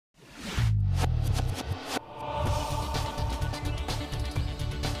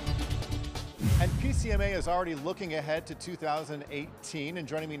PCMA is already looking ahead to 2018, and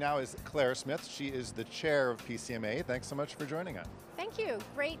joining me now is Claire Smith. She is the chair of PCMA. Thanks so much for joining us. Thank you.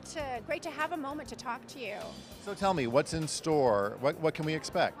 Great to have a moment to talk to you. So tell me, what's in store? What can we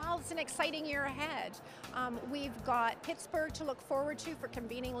expect? Well, it's an exciting year ahead. We've got Pittsburgh to look forward to for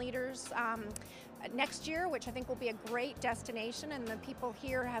convening leaders next year, which I think will be a great destination, and the people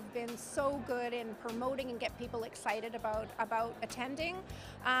here have been so good in promoting and get people excited about attending.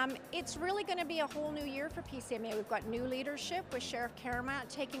 It's really going to be a whole new year for PCMA. We've got new leadership with Sheriff Karamat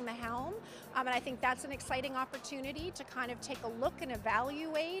taking the helm, and I think that's an exciting opportunity to kind of take a look and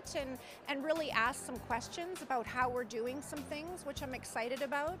evaluate and really ask some questions about how we're doing some things, which I'm excited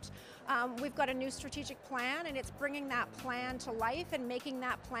about. We've got a new strategic plan, and it's bringing that plan to life and making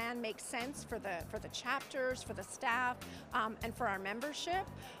that plan make sense for the chapters, for the staff, and for our membership.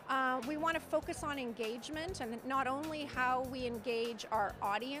 We want to focus on engagement, and not only how we engage our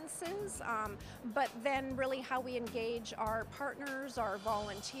audiences, but then really how we engage our partners, our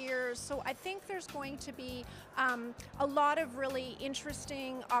volunteers. So I think there's going to be a lot of really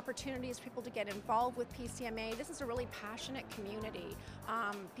interesting opportunities for people to get involved with PCMA. This is a really passionate community.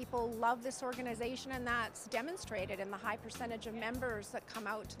 People love this organization, and that's demonstrated in the high percentage of members that come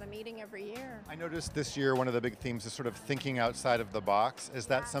out to the meeting every year. I noticed this year one of the big themes is sort of thinking outside of the box. Is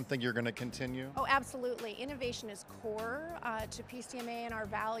that something you're going to continue? Oh, absolutely. Innovation is core to PCMA and our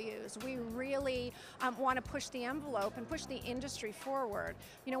values. We really want to push the envelope and push the industry forward.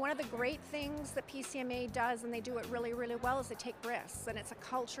 You know, one of the great things that PCMA does, and they do it really, really well, is they take risks, and it's a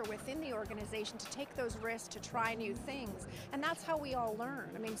culture within the organization to take those risks, to try new things, and that's how we all learn.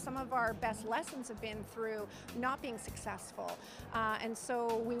 I mean, some of our best lessons have been through not being successful, and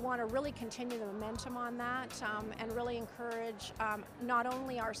so we want to really continue the momentum on that and really encourage not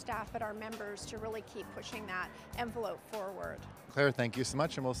only our staff but our members to really keep pushing that envelope forward. Claire, thank you so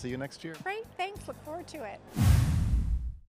much, and we'll see you next year. Great, thanks. Look forward to it.